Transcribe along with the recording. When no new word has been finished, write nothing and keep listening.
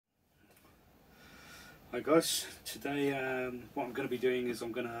Hi guys, today what I'm going to be doing is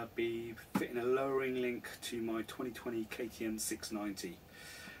I'm going to be fitting a lowering link to my 2020 KTM 690.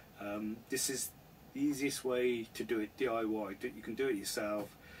 This is the easiest way to do it DIY. You can do it yourself.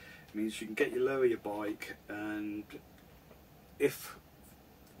 It means you can lower your bike, and if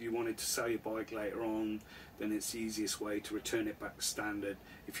you wanted to sell your bike later on, then it's the easiest way to return it back to standard.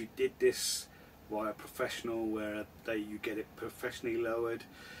 If you did this via professional, where you get it professionally lowered,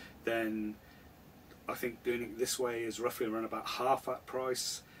 then I think doing it this way is roughly around about half that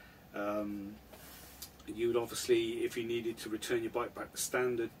price. You would obviously, if you needed to return your bike back to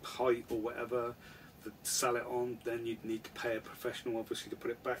standard height or whatever to sell it on, then you'd need to pay a professional obviously to put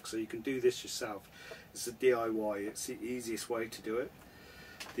it back. So you can do this yourself. It's a DIY, it's the easiest way to do it.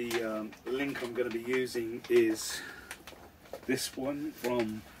 The link I'm going to be using is this one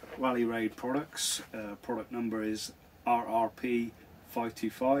from Rally Raid Products. Product number is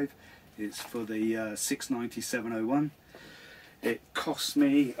RRP525. It's for the 690-701. It cost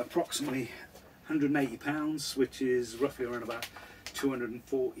me approximately £180, which is roughly around about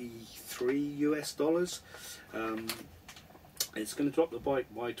 243 US dollars. It's going to drop the bike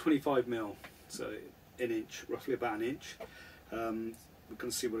by 25mm, so an inch, roughly about an inch. We're going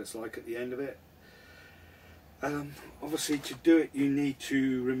to see what it's like at the end of it. Obviously, to do it, you need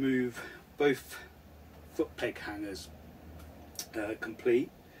to remove both foot peg hangers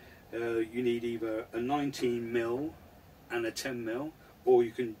complete. You need either a 19mm and a 10mm, or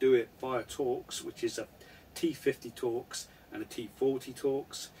you can do it via Torx, which is a T50 Torx and a T40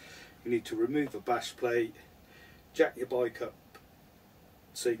 Torx. You need to remove the bash plate, jack your bike up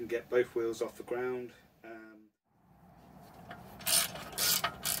so you can get both wheels off the ground.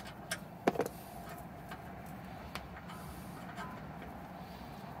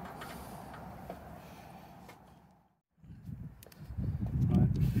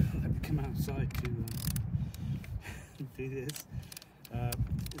 Let me come outside to do this.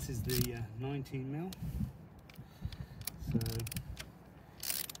 This is the 19mm, so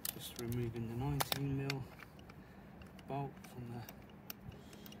just removing the 19mm bolt from the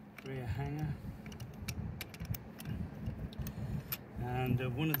rear hanger. And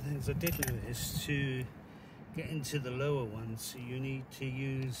one of the things I did notice, to get into the lower ones, you need to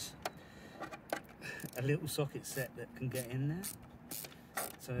use a little socket set that can get in there.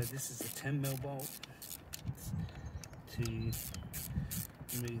 So this is a 10mm bolt to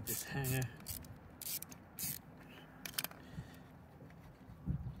remove this hanger.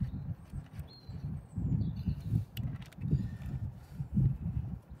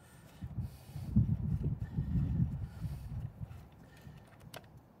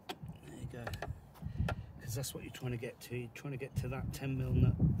 There you go, because that's what you're trying to get to. You're trying to get to that 10mm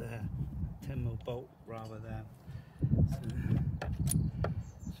nut there, 10mm bolt rather there. So,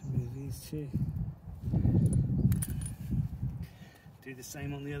 remove these two. Do the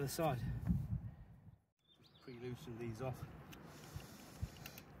same on the other side. Just pre-loosen these off.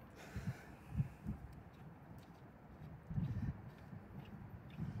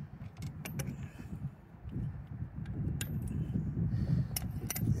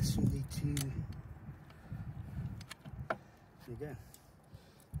 This you need to. There you go.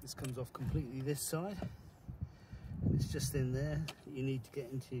 This comes off completely this side. It's just in there. You need to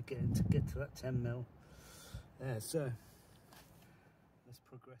get to that 10mm. There. So let's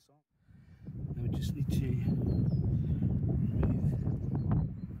progress on. Now we just need to remove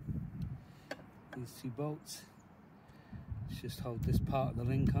these two bolts. Let's just hold this part of the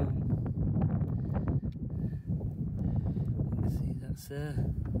link on. See, that's there.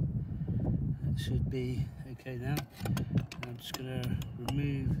 That should be okay now. I'm just going to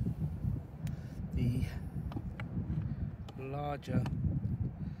remove the larger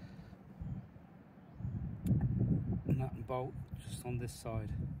nut and bolt just on this side.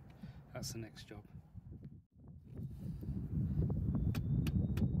 That's the next job.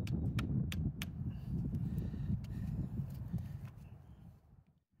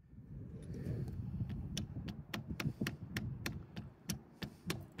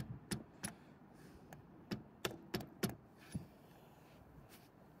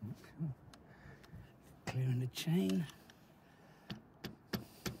 Clearing the chain.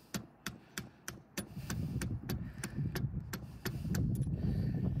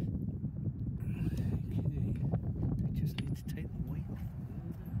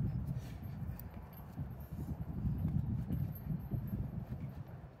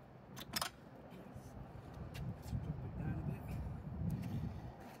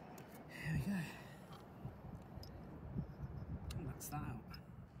 That out.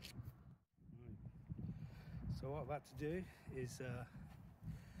 Right. So what I've had to do is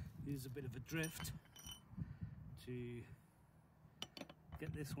use a bit of a drift to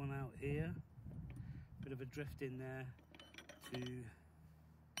get this one out here, bit of a drift in there to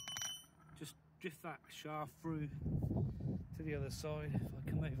just drift that shaft through to the other side. If I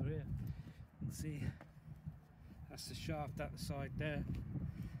come over here and see, that's the shaft at the side there,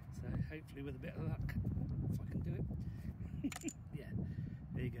 so hopefully with a bit of luck, if I can do it. Yeah,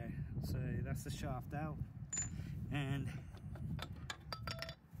 there you go. So that's the shaft out, and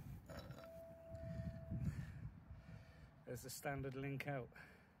there's the standard link out.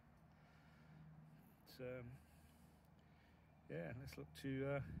 So yeah, let's look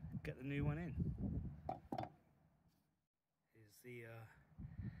to get the new one in. Here's the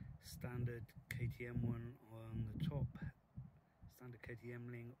standard KTM one on the top, standard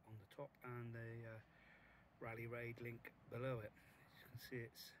KTM link on the top, and the Rally Raid link below it. As you can see,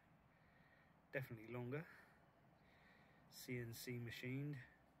 it's definitely longer, CNC machined.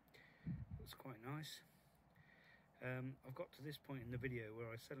 Looks quite nice. I've got to this point in the video where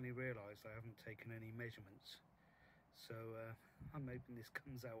I suddenly realised I haven't taken any measurements, so I'm hoping this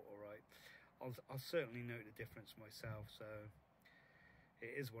comes out all right. I'll certainly note the difference myself, so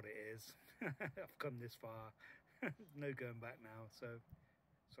it is what it is. I've come this far, no going back now, so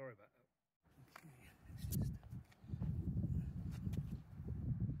sorry about that. Okay,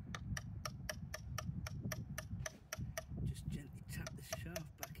 let's just gently tap this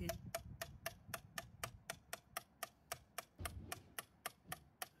shaft back in.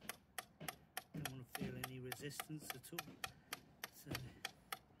 Don't want to feel any resistance at all, so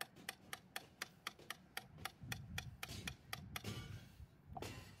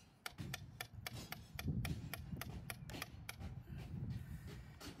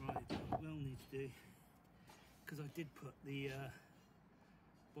right, what I will need to do, because I did put the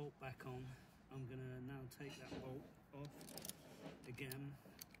bolt back on, I'm gonna now take that bolt off again,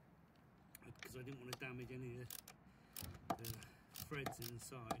 because I didn't want to damage any of the threads inside.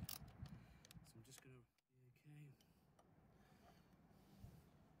 So I'm just gonna, okay,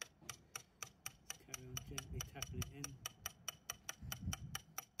 carry on gently tapping it in.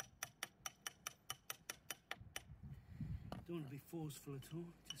 Don't want to be forceful at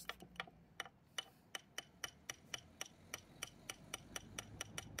all, just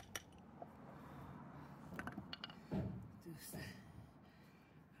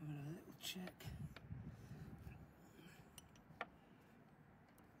having a little check.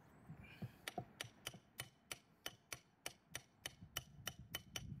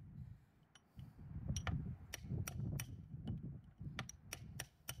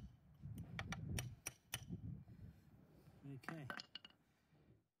 Okay,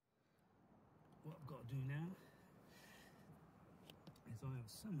 what I've got to do now is I have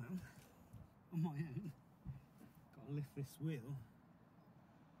somehow, on my own, got to lift this wheel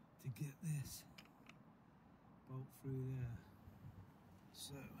to get this bolt through there.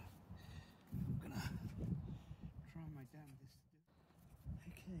 So I'm gonna try my damnedest to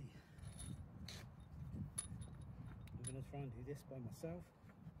do it. Okay, I'm gonna try and do this by myself.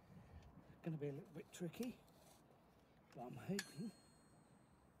 It's gonna be a little bit tricky, but I'm hoping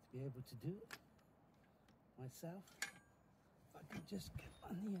to be able to do it myself. If I can just get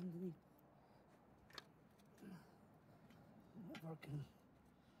on the underneath, whether I can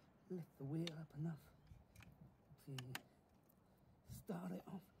lift the wheel up enough to start it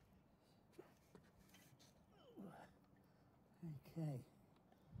off. Okay,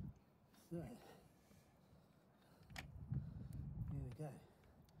 so here we go.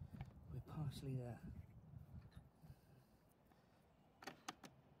 We're partially there.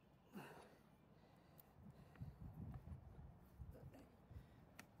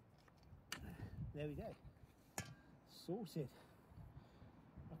 There we go. Sorted.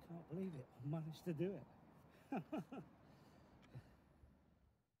 I can't believe it. I managed to do it. Okay,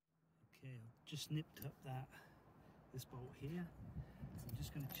 I've just nipped up this bolt here. So I'm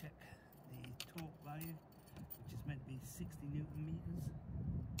just going to check the torque value, which is meant to be 60 Newton meters.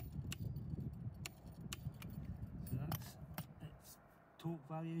 So that's its torque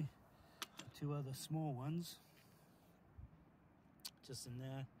value. Two other small ones just in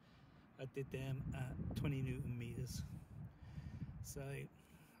there, I did them at 20 Newton meters. So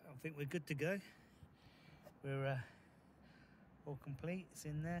I think we're good to go. We're all complete. It's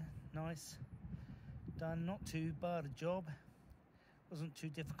in there, nice, done. Not too bad a job, wasn't too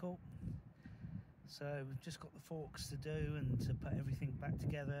difficult. So we've just got the forks to do and to put everything back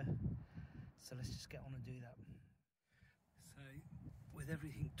together. So let's just get on and do that. So with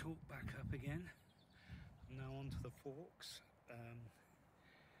everything torqued back up again, I'm now onto the forks.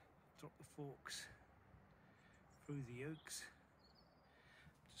 Drop the forks through the yokes.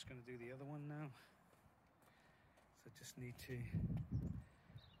 Just going to do the other one now. I just need to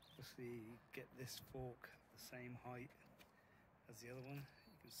obviously get this fork the same height as the other one.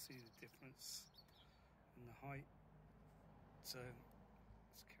 You can see the difference in the height. So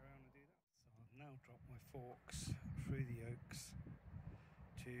let's carry on and do that. So I've now dropped my forks through the yokes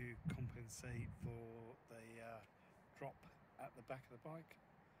to compensate for the drop at the back of the bike.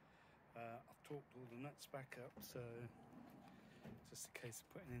 I've torqued all the nuts back up, so just a case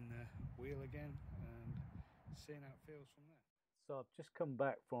of putting in the wheel again and seeing how it feels from there. So I've just come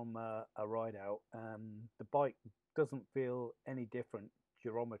back from a ride out. The bike doesn't feel any different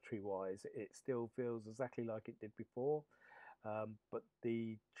geometry wise. It still feels exactly like it did before, but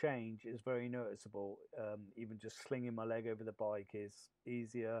the change is very noticeable. Even just slinging my leg over the bike is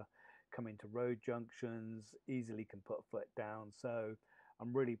easier. Coming to road junctions, easily can put a foot down. So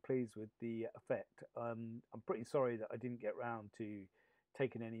I'm really pleased with the effect. I'm pretty sorry that I didn't get round to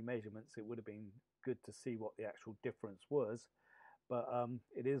taking any measurements. It would have been good to see what the actual difference was, but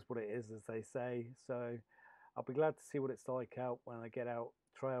it is what it is, as they say. So I'll be glad to see what it's like out when I get out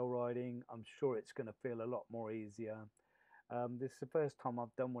trail riding. I'm sure it's going to feel a lot more easier. This is the first time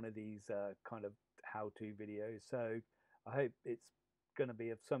I've done one of these kind of how-to videos, so I hope it's going to be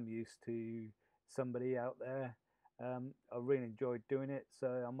of some use to somebody out there. I really enjoyed doing it,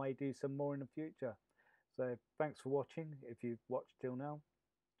 so I may do some more in the future. So thanks for watching, if you've watched till now.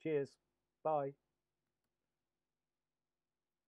 Cheers. Bye.